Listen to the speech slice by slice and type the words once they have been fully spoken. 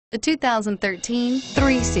The 2013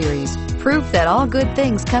 3 Series. Proof that all good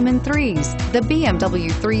things come in threes. The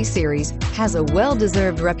BMW 3 Series has a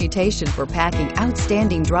well-deserved reputation for packing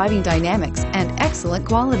outstanding driving dynamics and excellent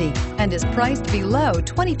quality, and is priced below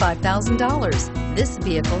 $25,000. This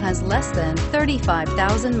vehicle has less than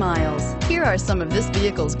 35,000 miles. Here are some of this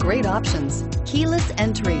vehicle's great options: keyless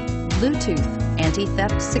entry, Bluetooth,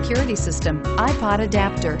 anti-theft security system, iPod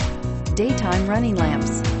adapter, daytime running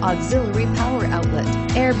lamps, auxiliary power outlet,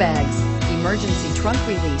 airbags, emergency trunk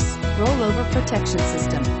release, rollover protection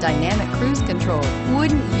system, dynamic cruise control.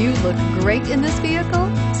 Wouldn't you look great in this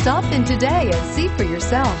vehicle? Stop in today and see for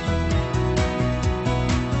yourself.